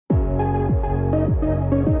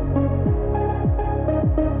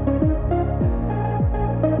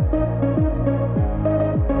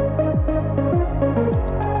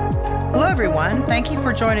everyone. Thank you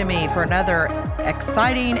for joining me for another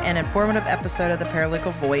exciting and informative episode of the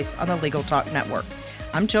Paralegal Voice on the Legal Talk Network.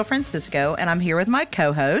 I'm Jill Francisco, and I'm here with my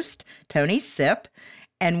co-host, Tony Sipp,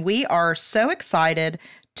 and we are so excited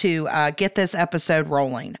to get this episode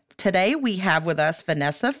rolling. Today, we have with us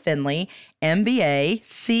Vanessa Finley, MBA,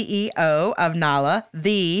 CEO of NALA,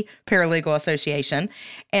 the Paralegal Association.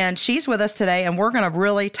 And she's with us today, and we're going to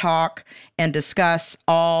really talk and discuss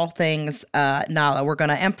all things NALA. We're going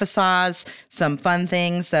to emphasize some fun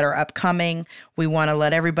things that are upcoming. We want to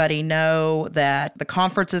let everybody know that the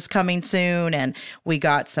conference is coming soon, and we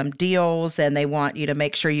got some deals, and they want you to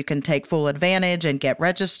make sure you can take full advantage and get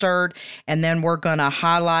registered. And then we're going to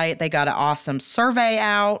highlight, they got an awesome survey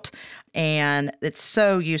out, and it's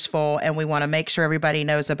so useful, and we want to make sure everybody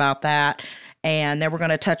knows about that. And then we're going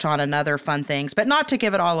to touch on another fun things, but not to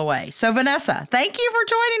give it all away. So Vanessa, thank you for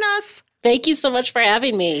joining us. Thank you so much for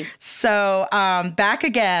having me. So back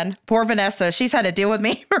again, poor Vanessa. She's had to deal with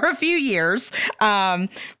me for a few years,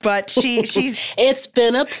 but she's. It's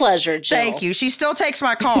been a pleasure, Jill. Thank you. She still takes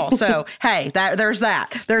my call. So hey, there's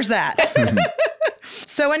that.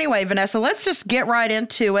 So anyway, Vanessa, let's just get right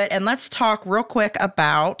into it, and let's talk real quick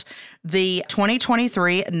about the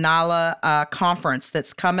 2023 NALA conference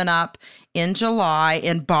that's coming up in July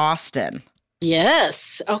in Boston.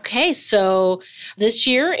 Yes. Okay. So this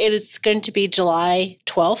year it's going to be July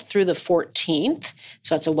 12th through the 14th.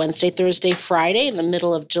 So it's a Wednesday, Thursday, Friday in the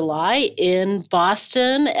middle of July in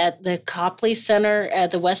Boston at the Copley Center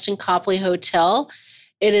at the Westin Copley Hotel.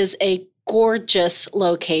 It is a gorgeous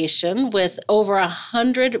location with over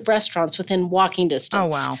 100 restaurants within walking distance. Oh,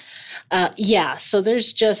 wow. Yeah. So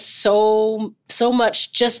there's just so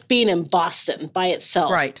much just being in Boston by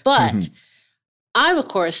itself. Right. But I, of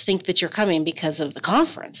course, think that you're coming because of the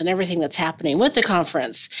conference and everything that's happening with the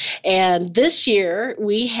conference. And this year,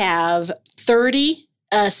 we have 30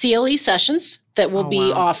 CLE sessions that will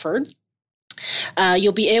be offered.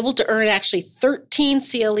 You'll be able to earn actually 13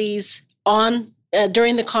 CLEs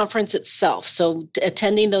during the conference itself. So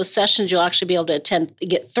attending those sessions, you'll actually be able to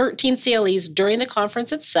get 13 CLEs during the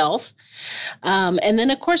conference itself. And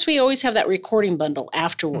then, of course, we always have that recording bundle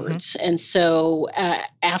afterwards. And so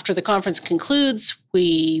after the conference concludes,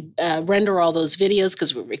 we render all those videos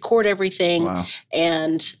because we record everything. Wow.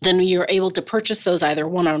 And then you're able to purchase those either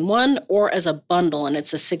one-on-one or as a bundle. And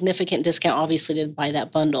it's a significant discount, obviously, to buy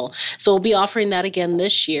that bundle. So we'll be offering that again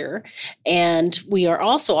this year. And we are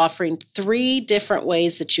also offering 3 different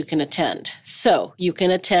ways that you can attend. So you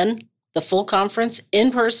can attend the full conference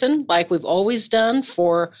in person, like we've always done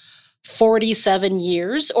for 47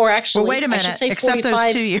 years, or actually, well, wait a minute, I should say except 45.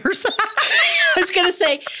 those 2 years. I was going to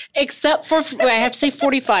say, except for, I have to say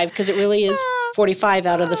 45 because it really is 45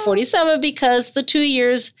 out of the 47 because the 2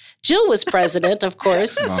 years Jill was president, of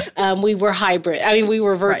course, we were hybrid. I mean, we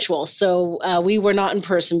were virtual. Right. So we were not in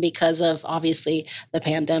person because of, obviously, the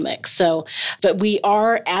pandemic. So, but we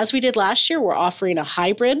are, as we did last year, we're offering a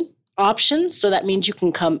hybrid option. So that means you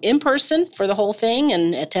can come in person for the whole thing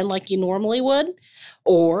and attend like you normally would.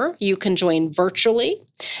 Or you can join virtually,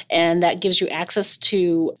 and that gives you access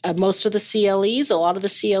to most of the CLEs. A lot of the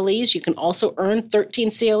CLEs, you can also earn 13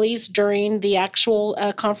 CLEs during the actual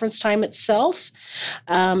conference time itself.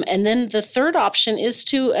 And then the third option is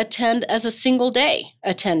to attend as a single day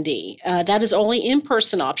attendee. That is only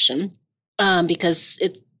in-person option because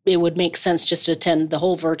it would make sense just to attend the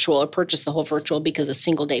whole virtual or purchase the whole virtual because a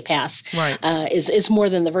single day pass is more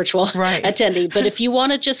than the virtual attendee. But if you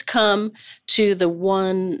want to just come to the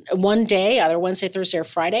one day, either Wednesday, Thursday, or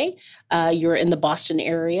Friday, you're in the Boston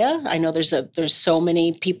area. I know there's so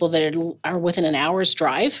many people that are within an hour's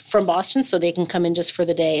drive from Boston, so they can come in just for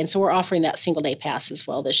the day. And so we're offering that single day pass as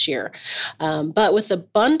well this year. But with the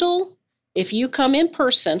bundle, if you come in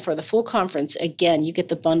person for the full conference, again, you get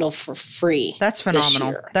the bundle for free. That's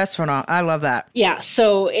phenomenal. That's phenomenal. I love that. Yeah.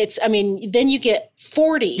 So then you get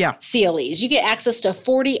 40 CLEs. You get access to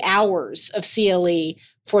 40 hours of CLE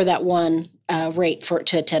for that one rate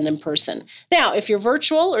to attend in person. Now, if you're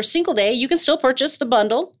virtual or single day, you can still purchase the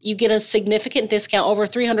bundle. You get a significant discount, over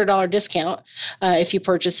 $300 discount if you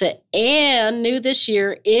purchase it. And new this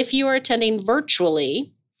year, if you are attending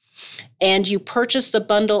virtually, and you purchase the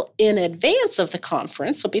bundle in advance of the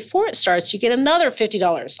conference, so before it starts, you get another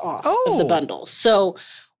 $50 off of the bundle. So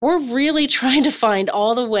we're really trying to find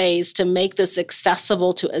all the ways to make this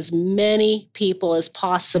accessible to as many people as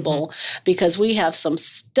possible because we have some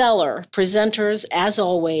stellar presenters, as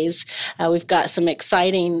always. We've got some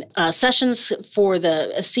exciting sessions for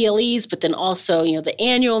the CLEs, but then also, the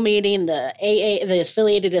annual meeting, the the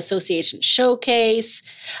Affiliated Association Showcase,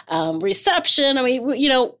 reception. I mean,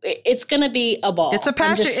 it's going to be a ball. It's a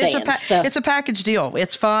package. It's a package deal.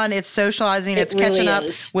 It's fun. It's socializing. It's catching up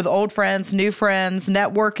with old friends, new friends,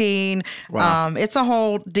 networking. Wow. It's a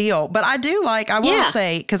whole deal. But I do I will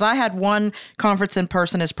say, because I had one conference in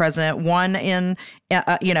person as president, one in,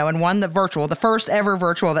 and one the virtual, the first ever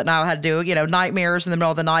virtual that Nyla had to do, nightmares in the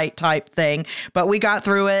middle of the night type thing. But we got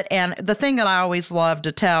through it. And the thing that I always love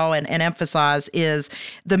to tell and emphasize is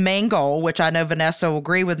the main goal, which I know Vanessa will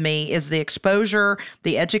agree with me, is the exposure,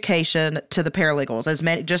 the education to the paralegals, as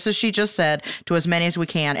many, just as she just said, to as many as we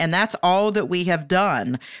can. And that's all that we have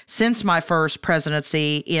done since my first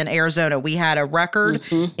presidency in Arizona. We had a record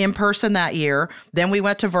in person that year. Then we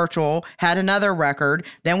went to virtual, had another record.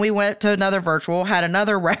 Then we went to another virtual, had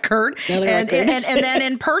another record, and then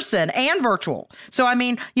in person and virtual. So, I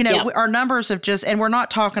mean, our numbers have and we're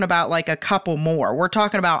not talking about a couple more. We're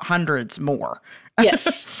talking about hundreds more.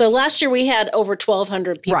 Yes. So last year we had over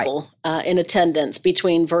 1,200 people in attendance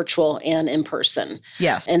between virtual and in person.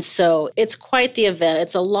 Yes. And so it's quite the event.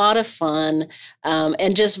 It's a lot of fun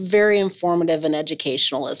and just very informative and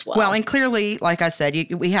educational as well. Well, and clearly, like I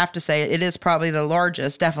said, we have to say it is probably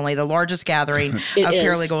definitely the largest gathering of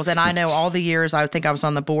paralegals. And I know all the years, I think I was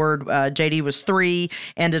on the board, JD was 3,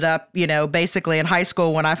 ended up, basically in high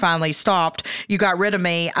school when I finally stopped, you got rid of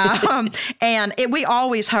me. And we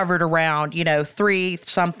always hovered around, 3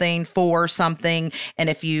 something, 4 something. And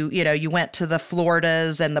if you went to the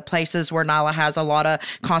Floridas and the places where Nyla has a lot of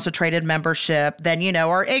concentrated membership, then,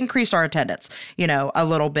 or increased our attendance, a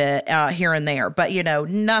little bit here and there, but,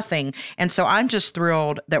 nothing. And so I'm just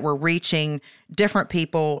thrilled that we're reaching different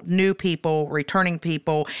people, new people, returning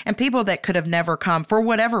people, and people that could have never come for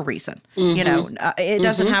whatever reason. It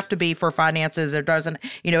doesn't have to be for finances. It doesn't,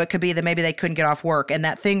 it could be that maybe they couldn't get off work. And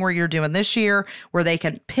that thing where you're doing this year where they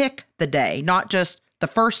can pick the day, not just the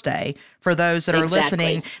first day for those that are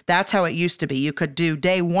listening. That's how it used to be. You could do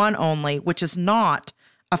day 1 only, which is not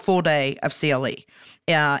a full day of CLE.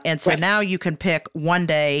 And so now you can pick one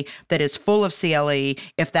day that is full of CLE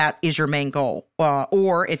if that is your main goal.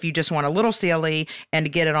 Or if you just want a little CLE and to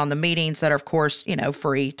get it on the meetings that are, of course,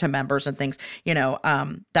 free to members and things,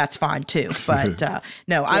 that's fine too. But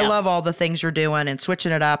I love all the things you're doing and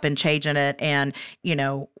switching it up and changing it. And,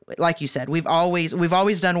 like you said, we've always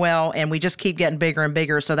done well, and we just keep getting bigger and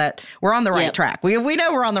bigger so that we're on the right track. We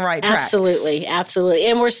know we're on the right track. Absolutely.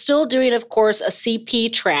 And we're still doing, of course, a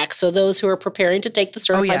CP track. So those who are preparing to take the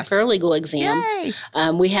certified paralegal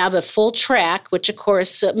exam, we have a full track, which, of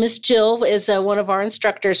course, Miss Jill is one of our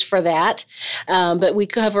instructors for that. But we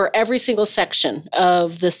cover every single section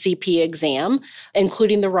of the CP exam,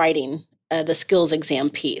 including the writing. The skills exam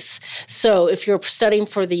piece. So if you're studying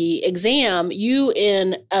for the exam, you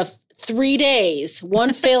in 3 days,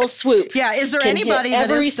 one fell swoop. Is there anybody that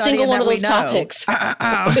is studying that we know? Topics.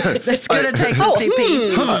 That's going to take the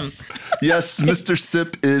CP. Yes, Mr.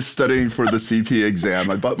 Sip is studying for the CP exam.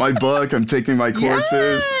 I bought my book. I'm taking my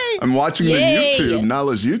courses. Yay! I'm watching the YouTube,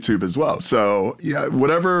 Nyla's YouTube as well. So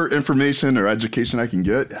whatever information or education I can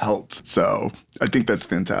get helps. So I think that's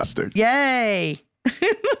fantastic. Yay!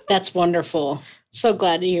 That's wonderful. So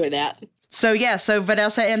glad to hear that. So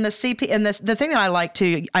Vanessa, and the CP, and the thing that I like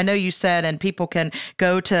too, I know you said, and people can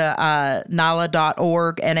go to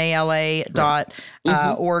NALA.org, NALA.org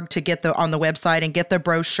to get on the website and get the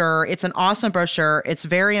brochure. It's an awesome brochure. It's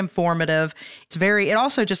very informative. It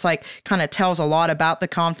also just kind of tells a lot about the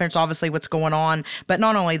conference, obviously what's going on, but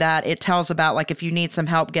not only that, it tells about if you need some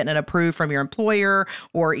help getting it approved from your employer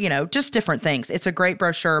or, just different things. It's a great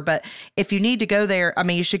brochure, but if you need to go there,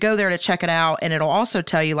 you should go there to check it out. And it'll also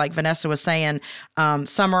tell you, like Vanessa was saying,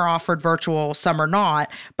 some are offered virtual, some are not.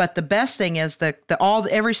 But the best thing is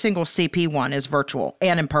every single CP one is virtual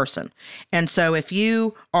and in person. And so if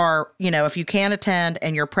you are, if you can attend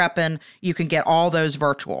and you're prepping, you can get all those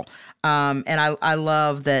virtual. And I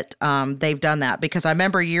love that they've done that, because I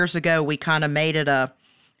remember years ago we kind of made it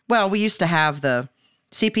we used to have the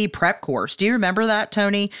CP prep course. Do you remember that,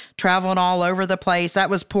 Tony? Traveling all over the place. That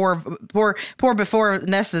was poor before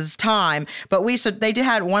Nessa's time. But they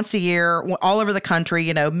had once a year all over the country,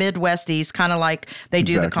 you know, Midwest, East, kind of like they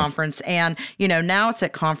do the conference. And, you know, now it's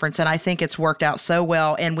at conference, and I think it's worked out so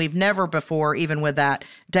well. And we've never before, even with that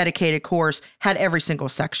dedicated course, had every single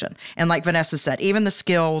section. And like Vanessa said, even the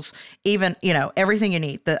skills, even, you know, everything you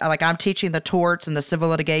need. Like I'm teaching the torts and the civil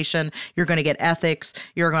litigation. You're going to get ethics.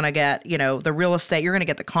 You're going to get, you know, the real estate. You're going to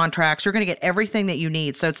get the contracts. You're going to get everything that you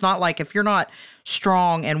need. So it's not like if you're not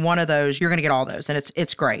strong in one of those, you're going to get all those. And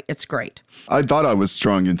it's great. It's great. I thought I was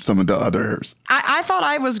strong in some of the others. I thought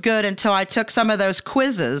I was good until I took some of those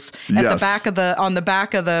quizzes at the back of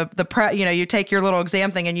the prep. You know, you take your little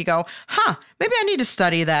exam thing and you go, maybe I need to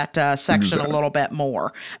study that section a little bit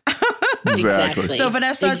more. Exactly. So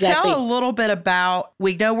Vanessa, tell a little bit about,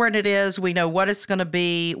 we know where it is. We know what it's going to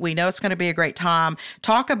be. We know it's going to be a great time.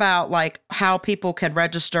 Talk about like how people can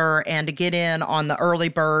register and to get in on the early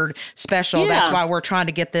bird special. Yeah. That's why we're trying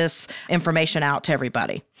to get this information out to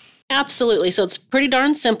everybody. Absolutely. So it's pretty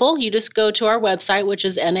darn simple. You just go to our website, which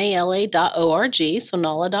is nala.org, so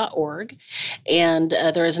nala.org. And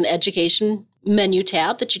there is an education menu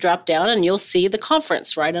tab that you drop down, and you'll see the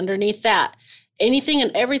conference right underneath that. Anything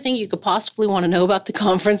and everything you could possibly want to know about the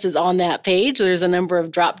conference is on that page. There's a number of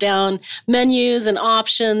drop-down menus and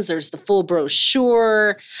options. There's the full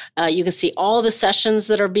brochure. You can see all the sessions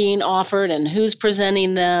that are being offered and who's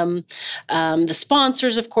presenting them. The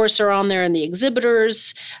sponsors, of course, are on there, and the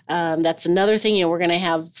exhibitors. That's another thing. You know, we're going to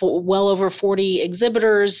have well over 40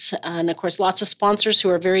 exhibitors, and of course, lots of sponsors who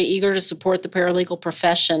are very eager to support the paralegal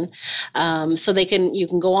profession. So you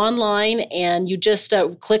can go online and you just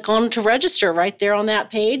click on to register right there on that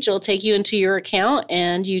page. It'll take you into your account,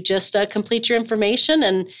 and you just complete your information,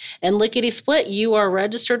 and lickety-split, you are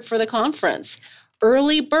registered for the conference.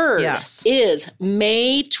 Early bird is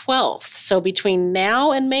May 12th. So between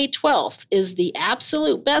now and May 12th is the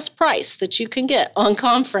absolute best price that you can get on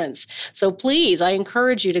conference. So please, I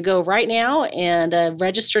encourage you to go right now and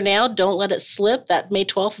register now. Don't let it slip. That May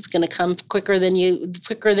 12th is going to come quicker than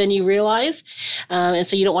you realize. And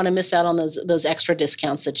so you don't want to miss out on those extra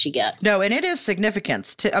discounts that you get. No, and it is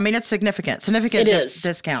significant. It's significant.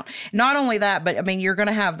 Discount. Not only that, but I mean, you're going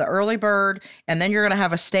to have the early bird, and then you're going to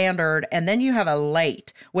have a standard, and then you have a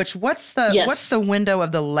late, what's the window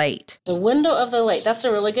of the late? The window of the late, that's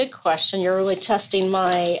a really good question. You're really testing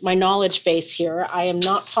my knowledge base here. I am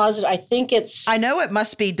not positive. I know it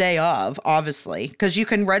must be day of, obviously, because you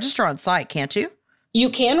can register on site, can't you? You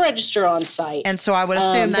can register on site. And so I would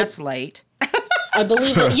assume that's late. I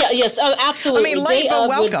believe it. Yeah, yes, oh, absolutely. I mean, late but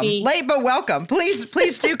welcome. Late but welcome.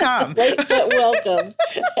 Please do come. Late but welcome.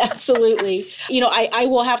 Absolutely. You know, I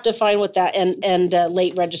will have to find what that and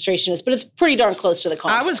late registration is, but it's pretty darn close to the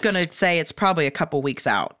conference. I was going to say it's probably a couple weeks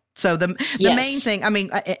out. So the main thing, I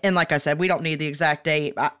mean, and like I said, we don't need the exact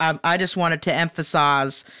date. I just wanted to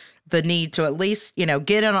emphasize the need to at least, you know,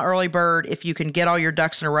 get in an early bird if you can get all your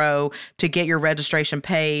ducks in a row to get your registration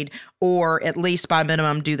paid, or at least by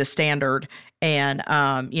minimum do the standard and,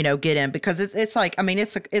 you know, get in, because it's like, I mean,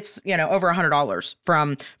 it's, you know, over $100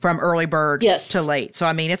 from early bird to late. So,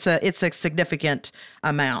 I mean, it's a significant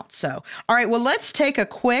amount. So, all right, well, let's take a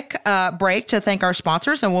quick break to thank our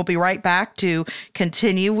sponsors, and we'll be right back to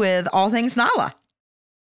continue with all things NALA.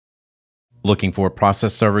 Looking for a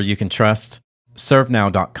process server you can trust?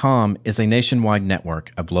 ServeNow.com is a nationwide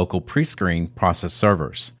network of local pre-screened process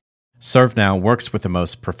servers. ServeNow works with the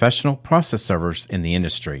most professional process servers in the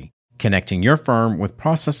industry, connecting your firm with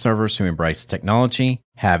process servers who embrace technology,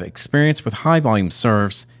 have experience with high-volume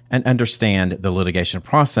serves, and understand the litigation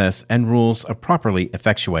process and rules of properly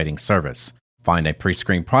effectuating service. Find a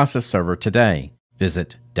pre-screened process server today.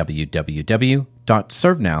 Visit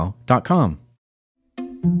www.servenow.com.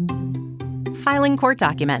 Filing court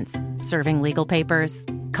documents, serving legal papers,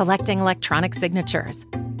 collecting electronic signatures,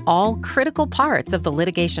 all critical parts of the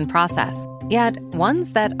litigation process, yet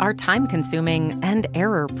ones that are time-consuming and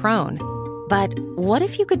error-prone. But what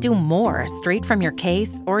if you could do more straight from your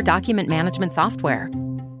case or document management software?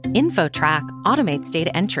 InfoTrack automates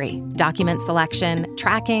data entry, document selection,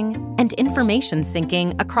 tracking, and information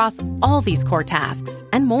syncing across all these core tasks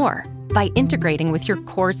and more by integrating with your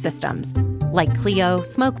core systems like Clio,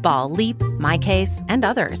 Smokeball, Leap, MyCase, and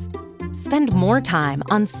others. Spend more time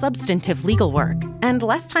on substantive legal work and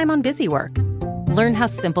less time on busy work. Learn how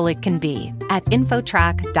simple it can be at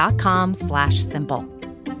infotrack.com/simple.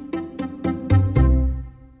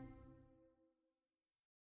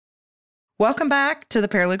 Welcome back to the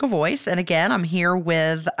Paralegal Voice. And again, I'm here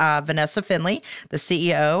with Vanessa Finley, the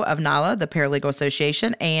CEO of NALA, the Paralegal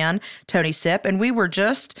Association, and Tony Sipp. And we were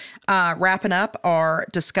just wrapping up our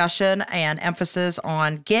discussion and emphasis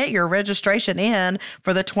on get your registration in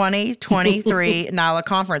for the 2023 NALA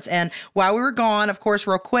conference. And while we were gone, of course,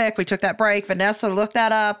 real quick, we took that break. Vanessa looked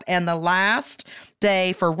that up, and the last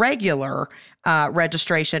day for regular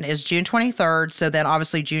registration is June 23rd. So then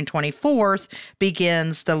obviously June 24th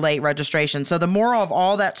begins the late registration. So the moral of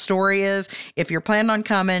all that story is if you're planning on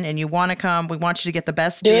coming and you want to come, we want you to get the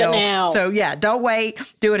best deal. Do it now. So yeah, don't wait.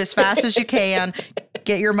 Do it as fast as you can.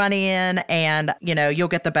 Get your money in and, you'll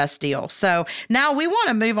get the best deal. So now we want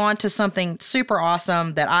to move on to something super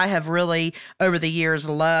awesome that I have really over the years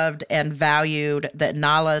loved and valued, that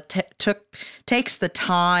NALA takes the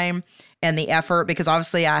time and the effort, because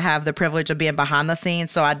obviously I have the privilege of being behind the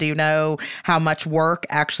scenes. So I do know how much work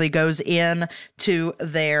actually goes in to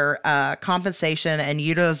their compensation and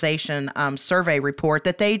utilization survey report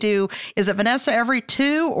that they do. Is it, Vanessa, every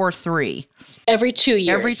 2 or 3? Every 2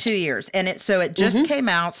 years. Every 2 years. And it just came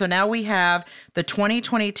out. So now we have the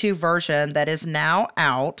 2022 version that is now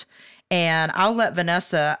out. And I'll let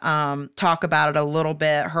Vanessa talk about it a little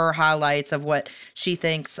bit, her highlights of what she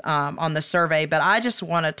thinks on the survey. But I just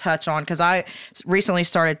want to touch on, because I recently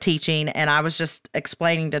started teaching, and I was just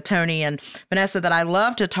explaining to Tony and Vanessa that I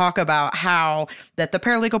love to talk about how that the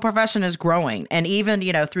paralegal profession is growing. And even,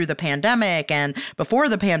 through the pandemic and before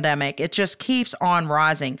the pandemic, it just keeps on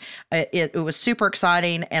rising. It was super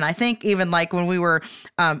exciting. And I think even like when we were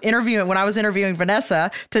when I was interviewing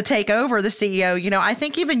Vanessa to take over the CEO, I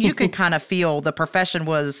think even you could kind of feel the profession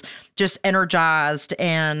was just energized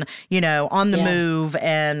and, on the move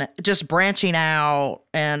and just branching out.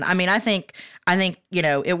 And I mean, I think,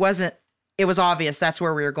 it was obvious that's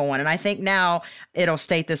where we were going. And I think now it'll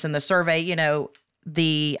state this in the survey,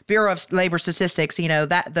 the Bureau of Labor Statistics,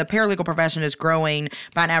 that the paralegal profession is growing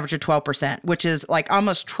by an average of 12%, which is like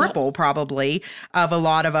almost triple probably of a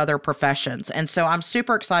lot of other professions. And so I'm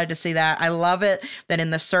super excited to see that. I love it that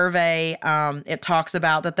in the survey, it talks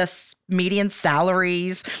about that the median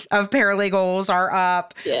salaries of paralegals are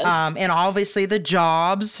up. Yes. And obviously the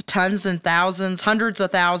jobs, tons and thousands, hundreds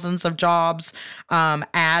of thousands of jobs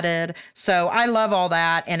added. So I love all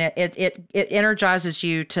that. And it energizes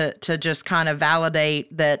you to just kind of validate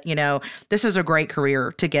that, this is a great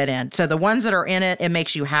career to get in. So the ones that are in it, it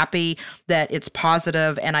makes you happy that it's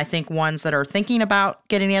positive. And I think ones that are thinking about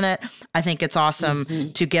getting in it, I think it's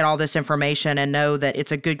awesome to get all this information and know that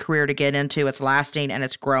it's a good career to get into. It's lasting and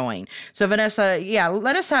it's growing. So Vanessa,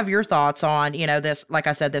 let us have your thoughts on, this, like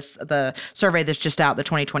I said, the survey that's just out, the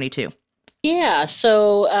 2022. Yeah,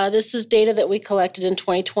 so this is data that we collected in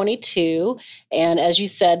 2022. And as you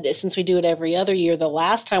said, since we do it every other year, the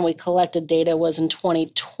last time we collected data was in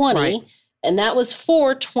 2020. Right. And that was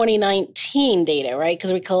for 2019 data, right?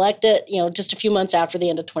 Because we collected, just a few months after the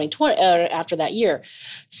end of 2020, after that year.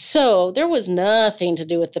 So there was nothing to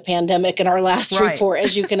do with the pandemic in our last report,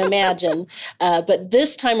 as you can imagine. But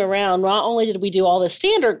this time around, not only did we do all the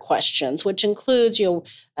standard questions, which includes,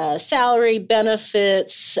 salary,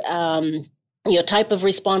 benefits, type of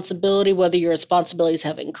responsibility, whether your responsibilities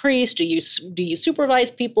have increased, do you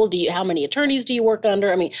supervise people, how many attorneys do you work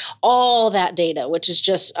under? I mean, all that data, which is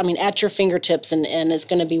just, at your fingertips and is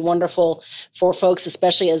going to be wonderful for folks,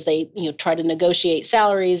 especially as they, try to negotiate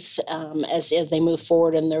salaries as they move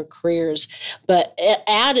forward in their careers. But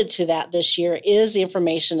added to that this year is the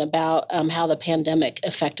information about how the pandemic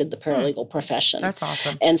affected the paralegal profession. That's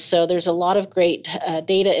awesome. And so there's a lot of great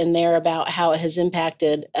data in there about how it has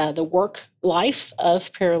impacted the work life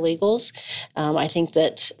of paralegals. I think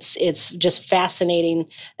that it's just fascinating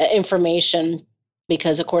information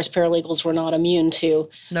because, of course, paralegals were not immune to,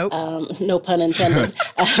 no pun intended,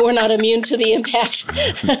 we're not immune to the impact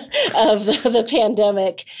of the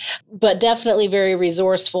pandemic, but definitely very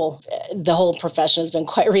resourceful. The whole profession has been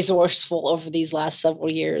quite resourceful over these last several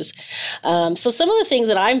years. So some of the things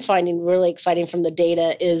that I'm finding really exciting from the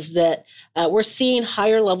data is that we're seeing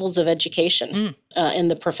higher levels of education in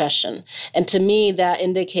the profession. And to me, that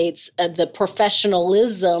indicates the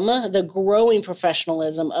professionalism, the growing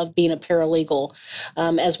professionalism of being a paralegal.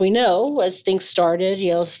 As we know, as things started,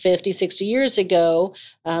 50, 60 years ago,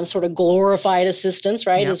 sort of glorified assistants,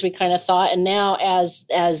 right, as we kind of thought. And now as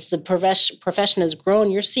the profession has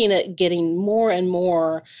grown, you're seeing it getting more and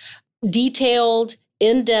more detailed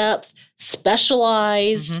in-depth,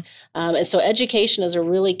 specialized. And so education is a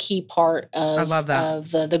really key part of, I love that.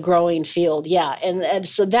 of the growing field. Yeah. And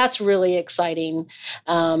so that's really exciting.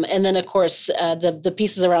 And then, of course, the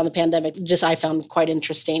pieces around the pandemic, I found quite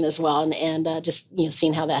interesting as well. And just,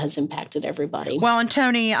 seeing how that has impacted everybody. Well, and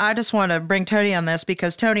Tony, I just want to bring Tony on this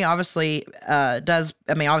because Tony obviously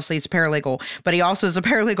obviously he's a paralegal, but he also is a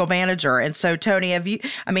paralegal manager. And so, Tony,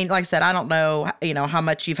 like I said, I don't know, how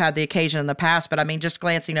much you've had the occasion in the past, but just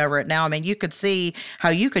glancing over it now, you could see how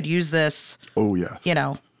you could use this. Oh, yeah.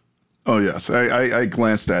 Oh, yes. I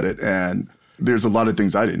glanced at it, and there's a lot of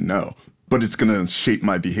things I didn't know, but it's going to shape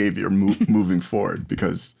my behavior moving forward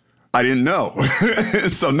because I didn't know.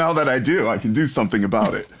 So now that I do, I can do something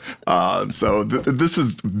about it. So this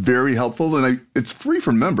is very helpful, and it's free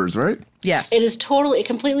for members, right? Yes. It is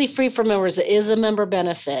completely free for members. It is a member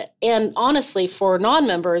benefit. And honestly, for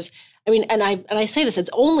non-members, and I say this, it's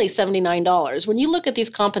only $79. When you look at these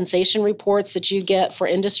compensation reports that you get for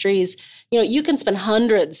industries, you can spend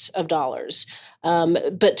hundreds of dollars.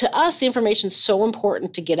 But to us, the information is so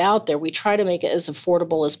important to get out there. We try to make it as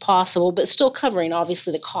affordable as possible, but still covering,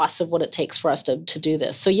 obviously, the costs of what it takes for us to do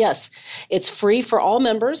this. So, yes, it's free for all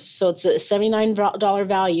members. So it's a $79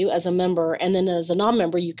 value as a member. And then as a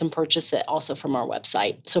non-member, you can purchase it also from our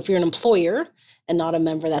website. So if you're an employer and not a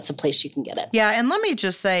member, that's a place you can get it. Yeah, and let me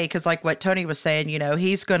just say, because like what Tony was saying,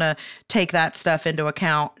 he's going to take that stuff into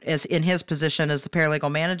account as in his position as the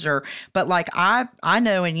paralegal manager. But like I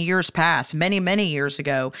know in years past, many years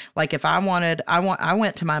ago, like if I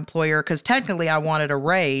went to my employer because technically I wanted a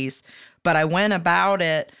raise, but I went about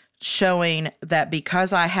it showing that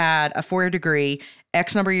because I had a 4-year degree,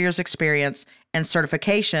 X number of years experience and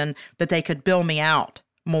certification, that they could bill me out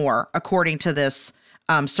more according to this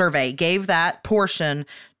survey, gave that portion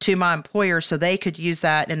to my employer so they could use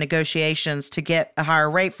that in negotiations to get a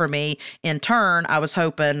higher rate for me. In turn, I was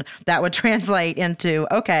hoping that would translate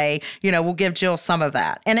into, okay, we'll give Jill some of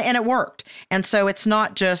that. And it worked. And so it's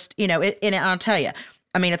not just, and I'll tell you,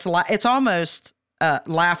 it's almost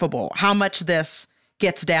laughable how much this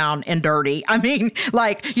gets down and dirty. Do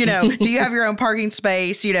you have your own parking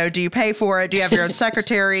space? Do you pay for it? Do you have your own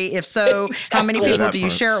secretary? If so, exactly. How many people do you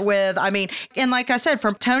share it with? And like I said,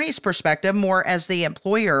 from Tony's perspective, more as the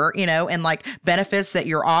employer, and like benefits that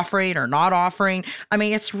you're offering or not offering.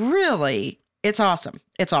 It's awesome.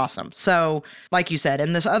 It's awesome. So like you said,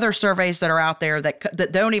 and there's other surveys that are out there that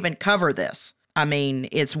don't even cover this.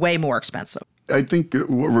 It's way more expensive. I think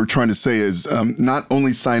what we're trying to say is not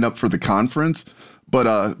only sign up for the conference,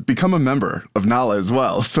 but become a member of NALA as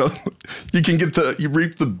well. So you can you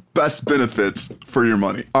reap the best benefits for your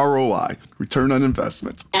money. ROI, return on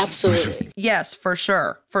investment. Absolutely. Yes, for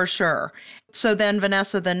sure. For sure. So then,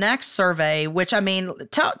 Vanessa, the next survey, which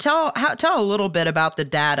tell a little bit about the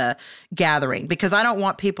data gathering, because I don't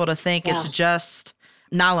want people to think it's just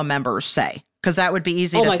NALA members, say. Because that would be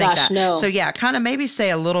easy to think that. No. So yeah, kind of maybe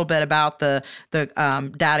say a little bit about the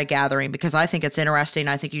data gathering, because I think it's interesting.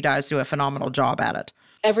 I think you guys do a phenomenal job at it.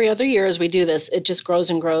 Every other year as we do this, it just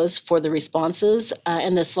grows and grows for the responses.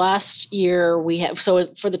 And this last year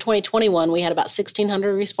for the 2021, we had about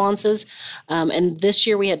 1,600 responses. And this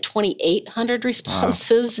year we had 2,800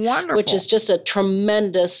 responses, Wonderful. Which is just a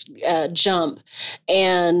tremendous jump.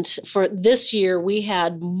 And for this year, we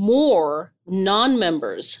had more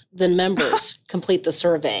non-members than members complete the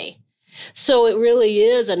survey. So it really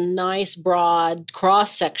is a nice, broad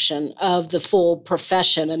cross-section of the full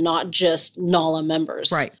profession and not just NALA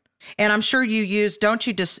members. Right. And I'm sure you use, don't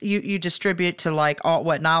you just, you distribute to like all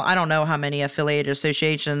what NALA, I don't know how many affiliated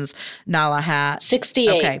associations NALA has. 68.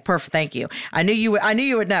 Okay, perfect. Thank you. I knew you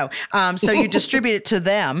would know. So you distribute it to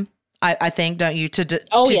them. I think, don't you, to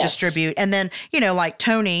yes. distribute. And then, like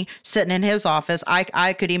Tony sitting in his office,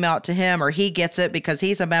 I could email it to him, or he gets it because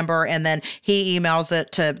he's a member, and then he emails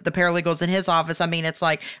it to the paralegals in his office. It's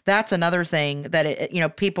like, that's another thing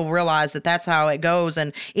that, people realize that's how it goes.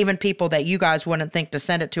 And even people that you guys wouldn't think to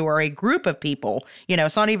send it to, or a group of people,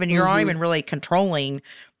 it's not even, you're not even really controlling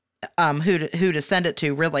who to send it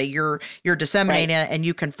to. Really, you're disseminating it, and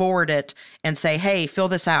you can forward it and say, hey, fill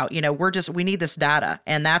this out. We need this data,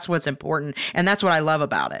 and that's what's important, and that's what I love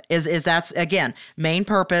about it. Is that's again main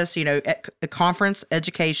purpose. Conference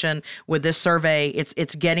education with this survey.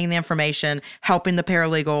 It's getting the information, helping the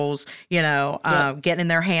paralegals. Getting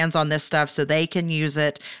their hands on this stuff so they can use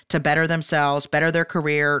it to better themselves, better their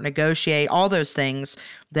career, negotiate, all those things.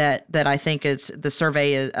 that I think the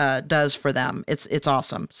survey does for them. It's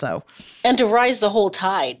awesome. So, and to rise the whole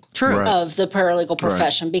tide of the paralegal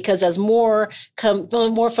profession, because as more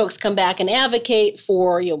folks come back and advocate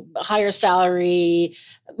for higher salary,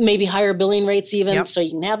 maybe higher billing rates even, so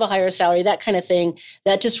you can have a higher salary, that kind of thing.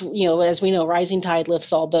 That just as we know, rising tide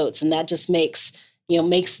lifts all boats, and that just makes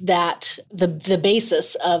that the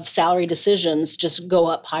basis of salary decisions just go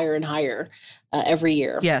up higher and higher every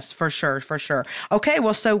year. Yes, for sure. Okay,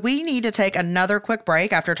 well, so we need to take another quick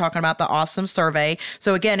break after talking about the awesome survey.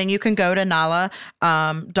 So again, and you can go to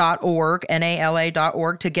NALA.org,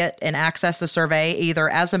 NALA.org to get and access the survey either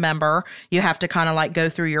as a member. You have to kind of like go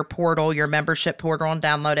through your portal, your membership portal, and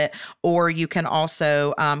download it, or you can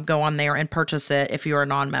also go on there and purchase it if you're a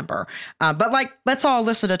non-member. But let's all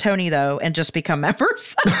listen to Tony though and just become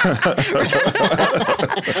members.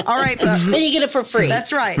 All right. Then you get it for free.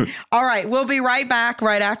 That's right. All right. We'll be right back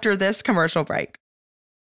right after this commercial break.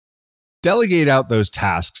 Delegate out those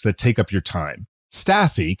tasks that take up your time.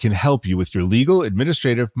 Staffy can help you with your legal,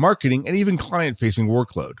 administrative, marketing, and even client-facing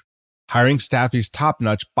workload. Hiring Staffy's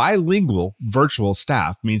top-notch bilingual virtual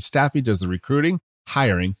staff means Staffy does the recruiting,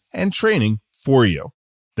 hiring, and training for you.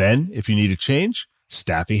 Then, if you need a change,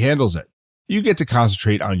 Staffy handles it. You get to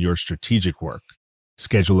concentrate on your strategic work.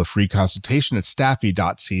 Schedule a free consultation at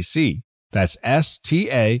staffy.cc. That's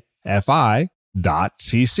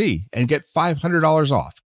staffy.cc and get $500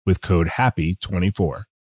 off with code HAPPY24.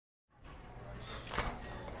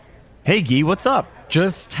 Hey, Guy, what's up?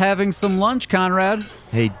 Just having some lunch, Conrad.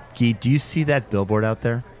 Hey, Guy, do you see that billboard out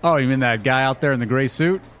there? Oh, you mean that guy out there in the gray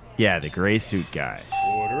suit? Yeah, the gray suit guy.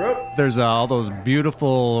 Order up. There's all those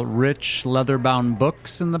beautiful, rich, leather-bound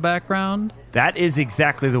books in the background. That is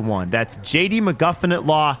exactly the one. That's J.D. McGuffin at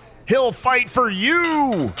Law. He'll fight for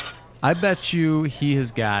you! I bet you he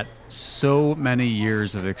has got so many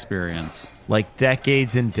years of experience. Like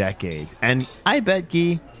decades and decades. And I bet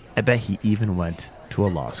he even went to a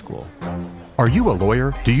law school. Are you a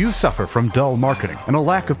lawyer? Do you suffer from dull marketing and a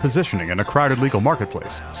lack of positioning in a crowded legal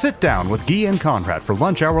marketplace? Sit down with Guy and Conrad for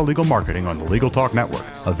Lunch Hour Legal Marketing on the Legal Talk Network.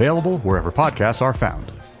 Available wherever podcasts are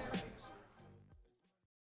found.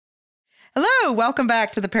 Hello, welcome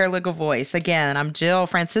back to the Paralegal Voice. Again, I'm Jill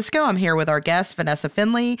Francisco. I'm here with our guest, Vanessa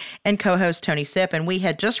Finley, and co-host Tony Sipp. And we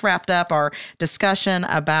had just wrapped up our discussion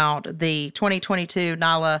about the 2022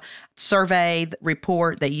 NALA survey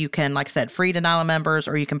report that you can, like I said, free to NALA members,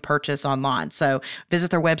 or you can purchase online. So visit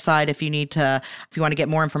their website if you want to get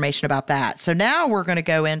more information about that. So now we're going to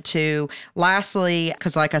go into, lastly,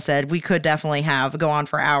 because like I said, we could definitely go on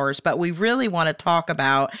for hours, but we really want to talk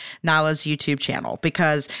about NALA's YouTube channel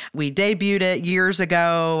because we debuted it years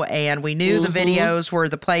ago and we knew the videos were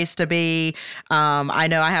the place to be. I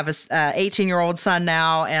know I have a 18-year-old son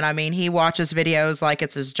now, and I mean, he watches videos like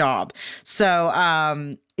it's his job. So,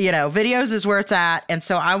 videos is where it's at. And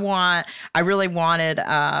so I really wanted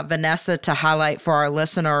Vanessa to highlight for our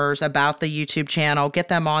listeners about the YouTube channel, get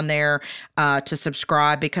them on there to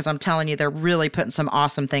subscribe, because I'm telling you, they're really putting some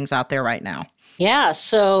awesome things out there right now. Yeah.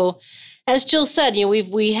 So as Jill said,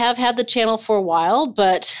 we have had the channel for a while,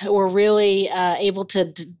 but we're really able to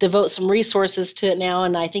devote some resources to it now.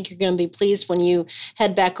 And I think you're going to be pleased when you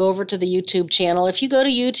head back over to the YouTube channel. If you go to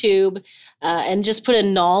YouTube and just put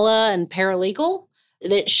in NALA and Paralegal,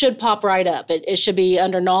 it should pop right up. It should be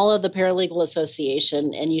under NALA, the Paralegal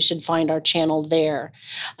Association, and you should find our channel there.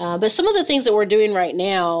 But some of the things that we're doing right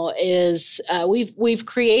now is we've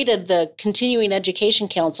created the Continuing Education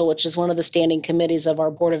Council, which is one of the standing committees of our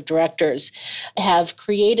board of directors, have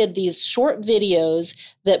created these short videos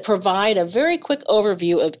that provide a very quick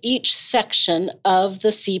overview of each section of the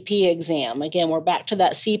CP exam. Again, we're back to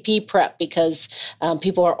that CP prep because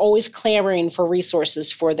people are always clamoring for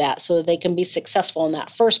resources for that so that they can be successful in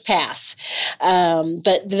that first pass.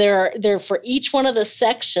 But there for each one of the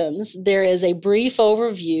sections, there is a brief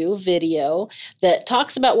overview video that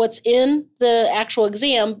talks about what's in the actual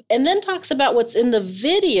exam and then talks about what's in the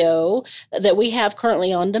video that we have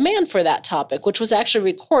currently on demand for that topic, which was actually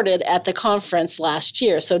recorded at the conference last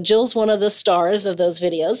year. So Jill's one of the stars of those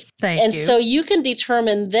videos. Thank you. So you can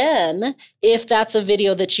determine then if that's a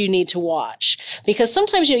video that you need to watch. Because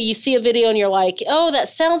sometimes you see a video and you're like, oh, that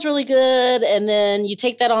sounds really good. And then you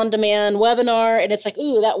take that on-demand webinar and it's like,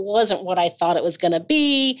 ooh, that wasn't what I thought it was going to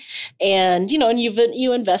be. And, and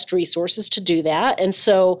you invest resources to do that. And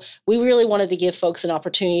so we really wanted to give folks an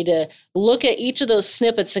opportunity to look at each of those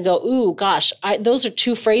snippets and go, ooh, gosh, those are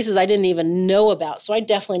two phrases I didn't even know about. So I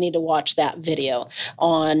definitely need to watch that video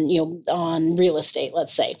on real estate,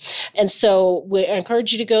 let's say. And so we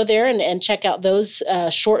encourage you to go there and check out those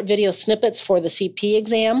short video snippets for the CP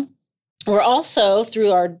exam. We're also,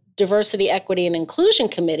 through our Diversity, Equity, and Inclusion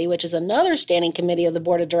Committee, which is another standing committee of the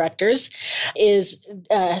board of directors, has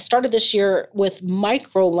started this year with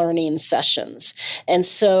micro-learning sessions. And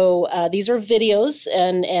so these are videos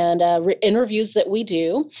and interviews that we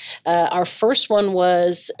do. Our first one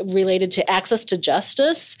was related to access to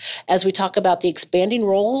justice, as we talk about the expanding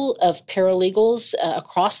role of paralegals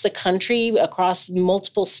across the country, across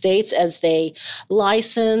multiple states, as they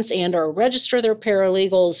license and or register their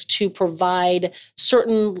paralegals to provide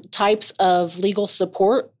certain types of legal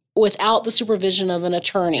support without the supervision of an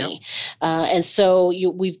attorney. Yep. And so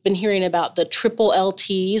we've been hearing about the triple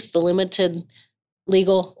LTs, the limited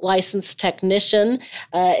legal license technician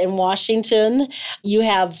in Washington. You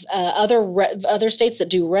have other states that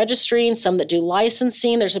do registering, some that do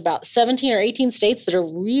licensing. There's about 17 or 18 states that are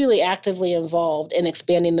really actively involved in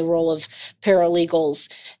expanding the role of paralegals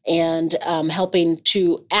and helping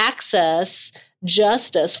to access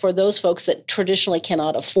justice for those folks that traditionally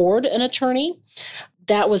cannot afford an attorney.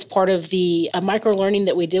 That was part of the micro-learning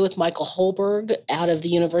that we did with Michael Holberg out of the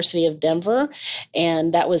University of Denver.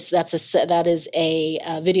 And that is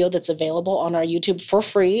a video that's available on our YouTube for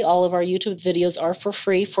free. All of our YouTube videos are for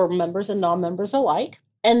free for members and non-members alike.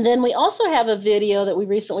 And then we also have a video that we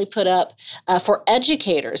recently put up for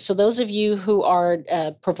educators. So those of you who are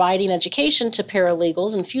providing education to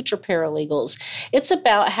paralegals and future paralegals, it's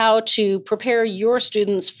about how to prepare your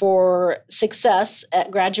students for success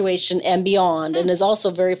at graduation and beyond, and is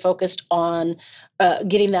also very focused on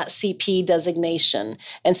getting that CP designation.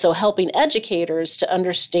 And so helping educators to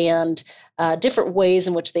understand different ways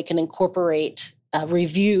in which they can incorporate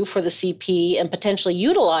review for the CP and potentially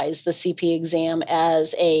utilize the CP exam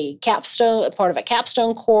as a part of a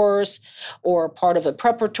capstone course or part of a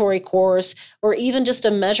preparatory course, or even just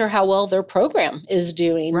to measure how well their program is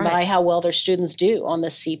doing by how well their students do on the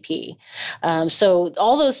CP. So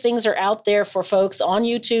all those things are out there for folks on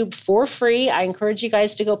YouTube for free. I encourage you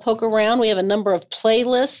guys to go poke around. We have a number of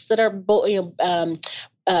playlists that are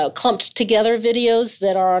clumped together videos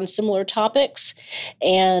that are on similar topics.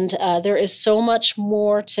 And there is so much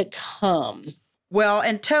more to come. Well,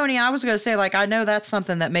 and Tony, I was going to say, I know that's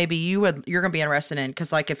something that maybe you're going to be interested in.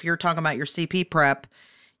 Because if you're talking about your CP prep,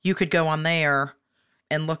 you could go on there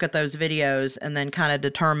and look at those videos and then kind of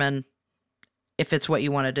determine if it's what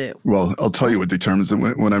you want to do. Well, I'll tell you what determines it.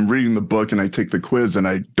 When I'm reading the book and I take the quiz and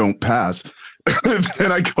I don't pass,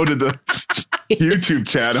 then I go to the YouTube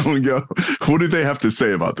channel and go, what do they have to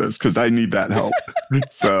say about this? Because I need that help.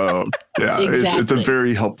 So, yeah, exactly. It's a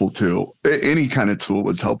very helpful tool. Any kind of tool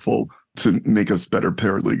is helpful to make us better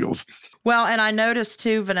paralegals. Well, and I noticed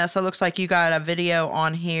too, Vanessa, looks like you got a video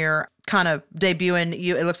on here kind of debuting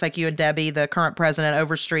you. It looks like you and Debbie, the current president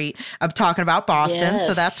Overstreet, of talking about Boston. Yes.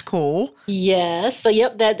 So that's cool. Yes. So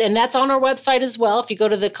yep, that's on our website as well. If you go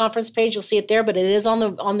to the conference page, you'll see it there, but it is on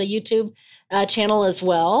the YouTube channel as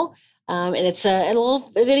well. And it's a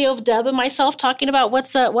little video of Deb and myself talking about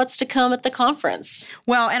what's to come at the conference.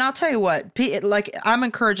 Well, and I'll tell you what, I'm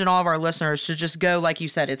encouraging all of our listeners to just go, like you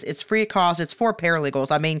said, it's free of cost. It's for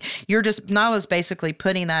paralegals. I mean, you're just, Nyla's basically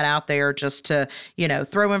putting that out there just to,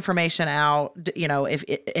 throw information out,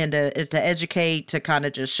 and to educate, to kind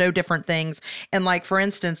of just show different things. And for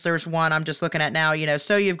instance, there's one I'm just looking at now,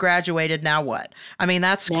 so you've graduated, now what? I mean,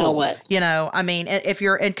 that's cool. Now what? I mean, if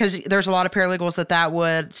you're, and because there's a lot of paralegals that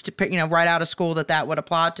would, right out of school that would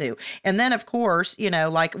apply to. And then of course,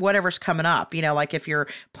 whatever's coming up, if you're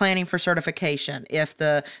planning for certification, if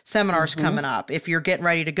the seminar's coming up, if you're getting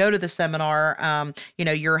ready to go to the seminar, and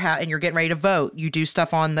you're getting ready to vote, you do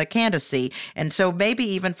stuff on the candidacy. And so maybe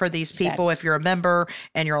even for these people, if you're a member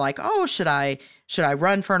and you're like, oh, should I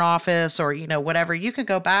run for an office or, whatever, you can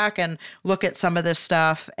go back and look at some of this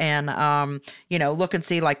stuff and, look and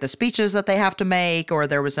see the speeches that they have to make, or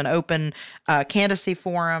there was an open candidacy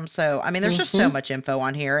forum. So, I mean, there's just so much info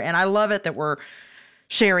on here, and I love it that we're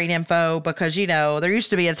sharing info because, there used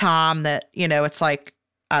to be a time that, it's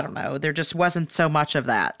I don't know, there just wasn't so much of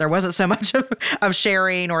that. There wasn't so much of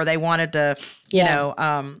sharing, or they wanted to,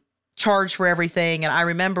 charge for everything. And I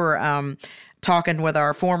remember, talking with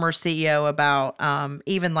our former CEO about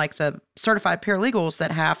even the certified paralegals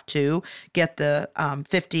that have to get the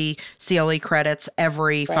 50 CLE credits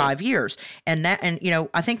every 5 years. And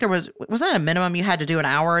I think was that a minimum you had to do an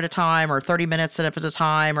hour at a time or 30 minutes at a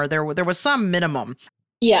time, or there was some minimum?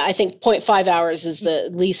 Yeah, I think 0.5 hours is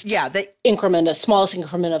the least smallest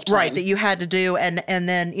increment of time. Right, that you had to do. And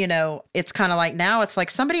then, it's kind of now it's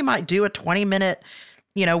somebody might do a 20-minute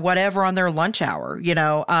whatever on their lunch hour,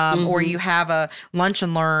 or you have a lunch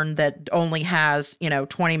and learn that only has,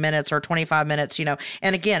 20 minutes or 25 minutes,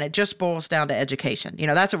 and again, it just boils down to education.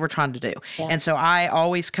 That's what we're trying to do. Yeah. And so I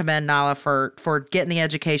always commend Nyla for getting the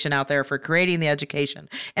education out there, for creating the education.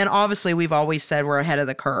 And obviously we've always said we're ahead of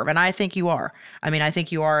the curve. And I think you are. I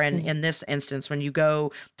think you are in this instance when you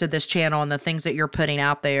go to this channel, and the things that you're putting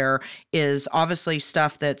out there is obviously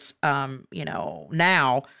stuff that's,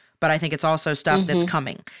 now, but I think it's also stuff that's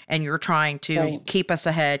coming, and you're trying to keep us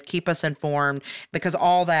ahead, keep us informed, because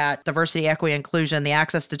all that diversity, equity, inclusion, the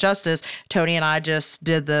access to justice, Tony and I just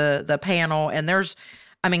did the panel, and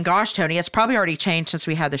gosh, Tony, it's probably already changed since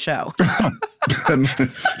we had the show.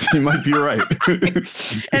 You might be right.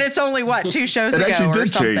 And it's only, 2 shows ago or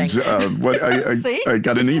something? It actually did change. I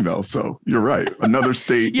got an email, so you're right. Another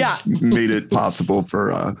state made it possible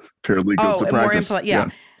for paralegals to practice. Yeah.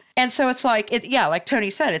 And so it's like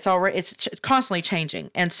Tony said, it's constantly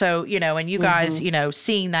changing. And so, and you guys,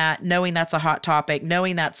 seeing that, knowing that's a hot topic,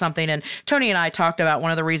 knowing that's something. And Tony and I talked about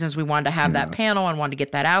one of the reasons we wanted to have that panel and wanted to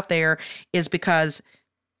get that out there is because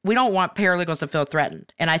we don't want paralegals to feel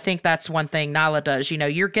threatened. And I think that's one thing Nyla does.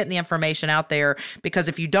 You're getting the information out there because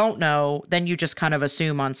if you don't know, then you just kind of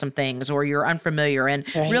assume on some things or you're unfamiliar. And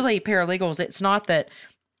really paralegals, it's not that,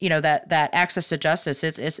 that access to justice,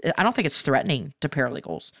 I don't think it's threatening to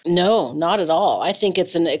paralegals. No, not at all. I think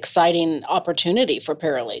it's an exciting opportunity for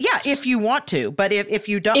paralegals. Yeah, if you want to, but if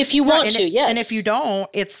you don't. If you want to, yes. And if you don't,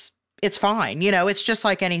 it's fine. It's just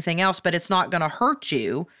like anything else, but it's not going to hurt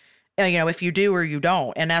you, if you do or you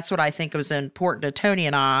don't. And that's what I think was important to Tony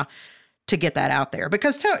and I to get that out there,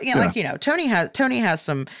 because Tony has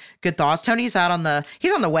some good thoughts. Tony's he's on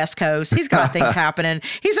the West Coast. He's got things happening.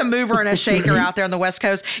 He's a mover and a shaker out there on the West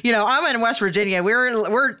Coast. I'm in West Virginia.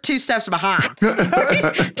 We're 2 steps behind.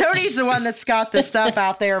 Tony's the one that's got the stuff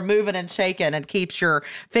out there moving and shaking and keeps your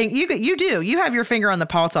thing. You have your finger on the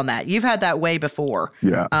pulse on that. You've had that way before.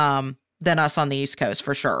 Yeah. Than us on the East Coast,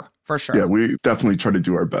 for sure. Yeah, we definitely try to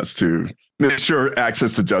do our best to make sure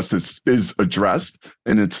access to justice is addressed.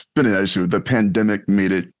 And it's been an issue. The pandemic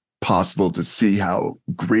made it possible to see how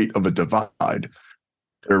great of a divide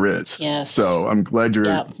there is. Yes. So I'm glad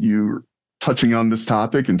you're touching on this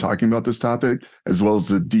topic and talking about this topic, as well as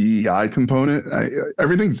the DEI component.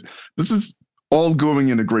 This is all going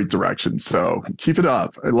in a great direction. So keep it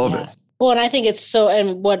up. I love it. Well, and I think it's so,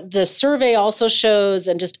 and what the survey also shows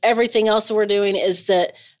and just everything else that we're doing is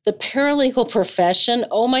that the paralegal profession,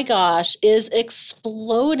 oh my gosh, is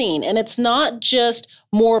exploding. And it's not just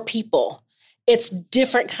more people. It's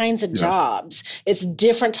different kinds of jobs. It's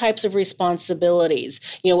different types of responsibilities.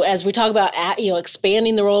 As we talk about,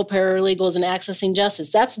 expanding the role of paralegals and accessing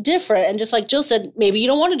justice, that's different. And just like Jill said, maybe you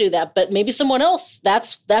don't want to do that, but maybe someone else,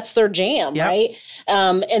 that's their jam, right?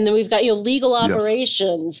 And then we've got, legal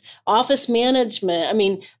operations, office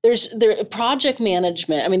management. There's project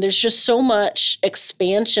management. There's just so much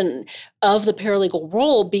expansion of the paralegal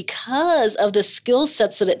role because of the skill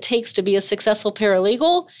sets that it takes to be a successful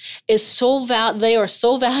paralegal they are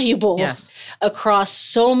so valuable across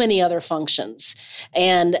so many other functions.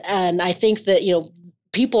 And I think that,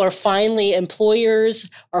 employers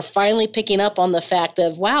are finally picking up on the fact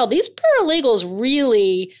of, wow, these paralegals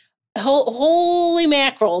really, holy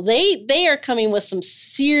mackerel, they are coming with some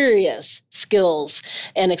serious skills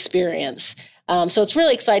and experience. So it's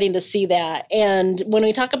really exciting to see that. And when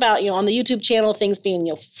we talk about, on the YouTube channel, things being,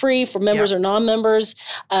 free for members or non-members,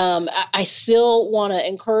 I still want to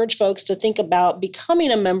encourage folks to think about becoming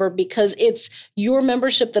a member, because it's your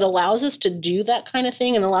membership that allows us to do that kind of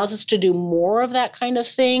thing and allows us to do more of that kind of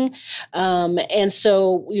thing. And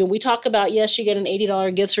so, we talk about, yes, you get an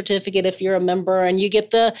 $80 gift certificate if you're a member, and you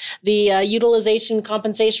get the utilization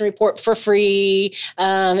compensation report for free,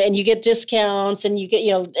 and you get discounts, and you get,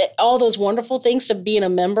 all those wonderful things to being a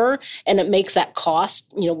member, and it makes that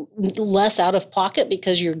cost, less out of pocket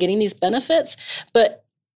because you're getting these benefits. But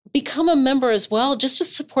become a member as well, just to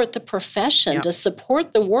support the profession, to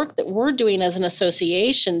support the work that we're doing as an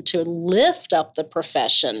association to lift up the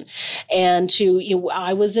profession. And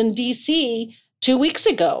I was in DC 2 weeks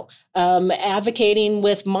ago, advocating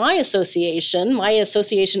with my association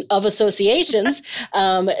of associations,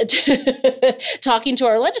 talking to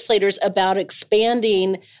our legislators about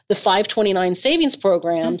expanding the 529 savings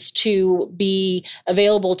programs to be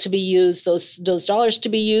available to be used, those dollars to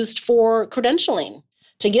be used for credentialing,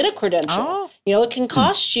 to get a credential. It can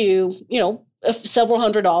cost you, several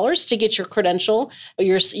 $100s to get your credential,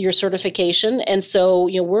 your certification. And so,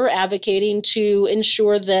 we're advocating to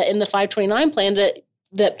ensure that in the 529 plan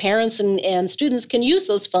that parents and students can use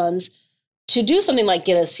those funds to do something like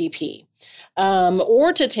get a CP.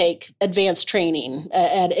 or to take advanced training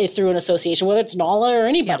through an association, whether it's NALA or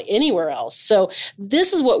anybody, anywhere else. So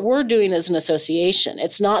this is what we're doing as an association.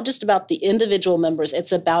 It's not just about the individual members.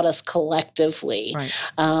 It's about us collectively. Right.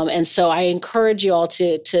 And so I encourage you all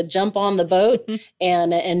to jump on the boat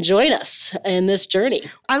and join us in this journey.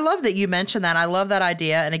 I love that you mentioned that. I love that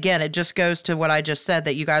idea. And again, it just goes to what I just said,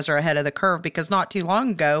 that you guys are ahead of the curve, because not too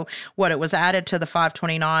long ago, it was added to the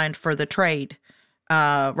 529 for the trade.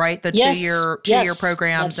 Right? The two-year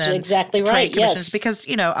programs. That's and exactly trade right. commissions. Yes. Because,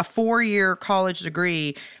 a 4-year college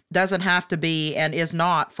degree doesn't have to be and is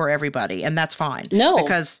not for everybody. And that's fine. No.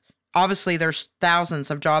 Because obviously there's thousands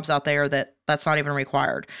of jobs out there that's not even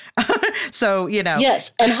required. So,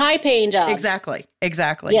 Yes. And high paying jobs. Exactly.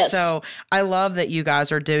 Yes. So I love that you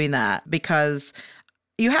guys are doing that, because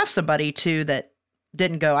you have somebody too that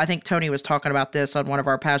didn't go. I think Tony was talking about this on one of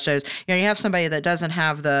our past shows. You have somebody that doesn't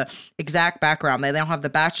have the exact background. They don't have the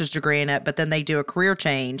bachelor's degree in it, but then they do a career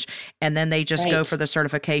change and then they just go for the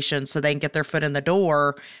certification so they can get their foot in the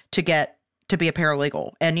door to be a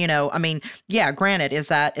paralegal. And, granted, is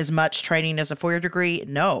that as much training as a 4-year degree?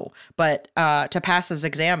 No, but to pass this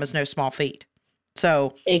exam is no small feat.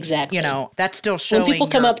 So exactly, that's still showing. When people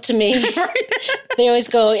come up to me, they always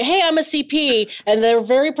go, "Hey, I'm a CP," and they're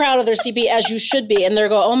very proud of their CP, as you should be. And they're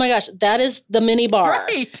going, "Oh my gosh, that is the mini bar."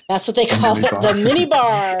 Right. That's what they call it, the mini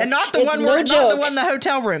bar, and not the one not the one in the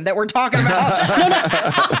hotel room that we're talking about.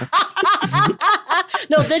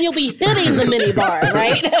 No, then you'll be hitting the mini bar,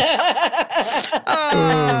 right?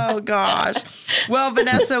 Oh gosh. Well,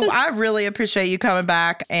 Vanessa, I really appreciate you coming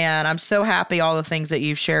back, and I'm so happy all the things that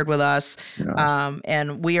you've shared with us. Yeah.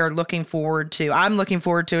 And we are I'm looking forward to,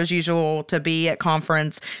 as usual, to be at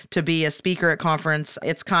conference, to be a speaker at conference.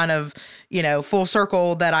 It's kind of, full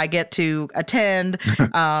circle that I get to attend.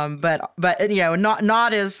 But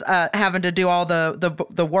not as having to do all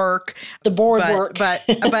the work, the board work, but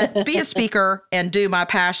be a speaker and do my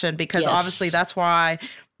passion, because obviously that's why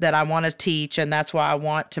that I want to teach, and that's why I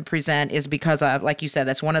want to present, is because of, like you said,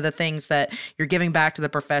 that's one of the things that you're giving back to the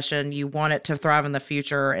profession. You want it to thrive in the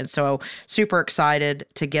future. And so super excited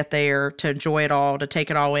to get there, to enjoy it all, to take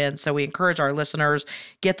it all in. So we encourage our listeners,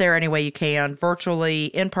 get there any way you can, virtually,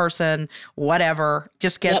 in person, whatever.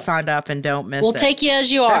 Just get signed up and don't miss it. We'll take you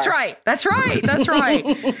as you are. That's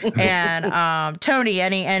right. And Tony,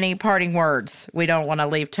 any parting words? We don't want to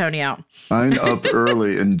leave Tony out. Sign up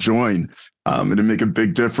early and join. It'll make a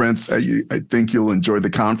big difference. I think you'll enjoy the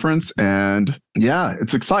conference, and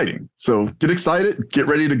it's exciting. So get excited, get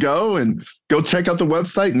ready to go, and go check out the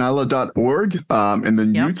website, nala.org, and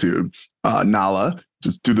then YouTube, NALA.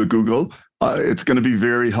 Just do the Google. It's going to be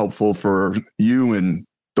very helpful for you and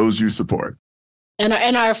those you support. And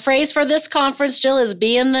our phrase for this conference, Jill, is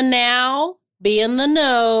be in the now, be in the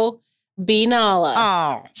know, be NALA.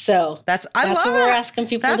 Oh, so that's what we're asking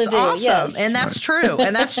people to do. Awesome. Yes. And that's true.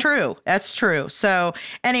 And that's true. That's true. So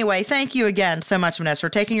anyway, thank you again so much, Vanessa, for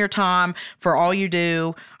taking your time, for all you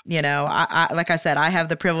do. I like I said, I have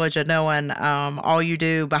the privilege of knowing all you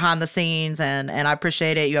do behind the scenes, and I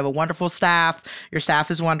appreciate it. You have a wonderful staff. Your staff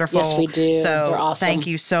is wonderful. Yes, we do. So they're awesome. Thank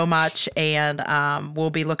you so much, and we'll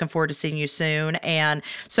be looking forward to seeing you soon. And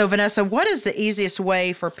so, Vanessa, what is the easiest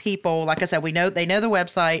way for people? Like I said, they know the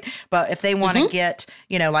website, but if they want to get,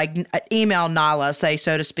 email NALA, say,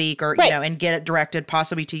 so to speak, or and get it directed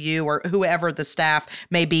possibly to you or whoever the staff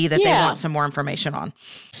may be that they want some more information on.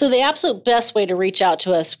 So the absolute best way to reach out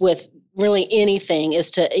to us with really anything is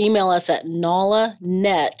to email us at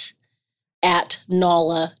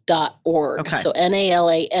nalanet@nala.org. Okay. So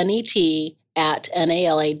NALANET at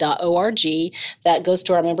nala.org. That goes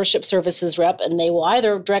to our membership services rep, and they will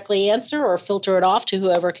either directly answer or filter it off to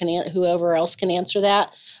whoever else can answer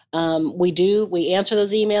that. We answer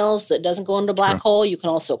those emails. That doesn't go into black hole. You can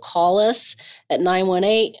also call us at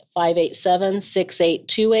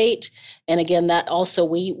 918-587-6828. And again, that also,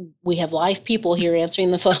 we have live people here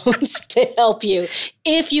answering the phones to help you.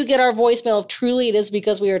 If you get our voicemail, truly it is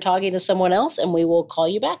because we are talking to someone else, and we will call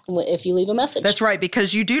you back if you leave a message. That's right,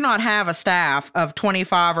 because you do not have a staff of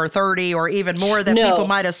 25 or 30 or even more that people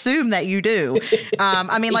might assume that you do.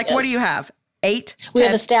 What do you have? 8? We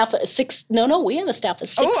have a staff of 6. No, we have a staff of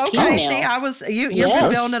 16 now. See, you've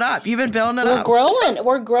been building it up. You've been building it up.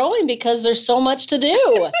 We're growing because there's so much to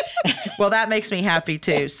do. Well, that makes me happy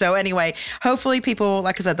too. So anyway, hopefully people,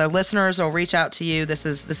 like I said, the listeners will reach out to you. This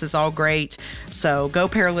is all great. So go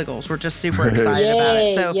Paralegals. We're just super excited about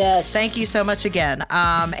it. So thank you so much again.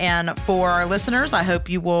 And for our listeners, I hope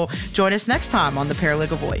you will join us next time on the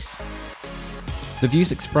Paralegal Voice. The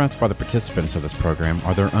views expressed by the participants of this program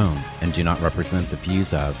are their own and do not represent the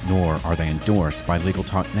views of, nor are they endorsed by Legal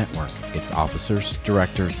Talk Network, its officers,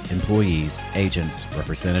 directors, employees, agents,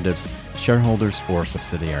 representatives, shareholders, or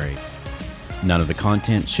subsidiaries. None of the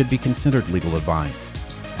content should be considered legal advice.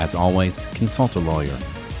 As always, consult a lawyer.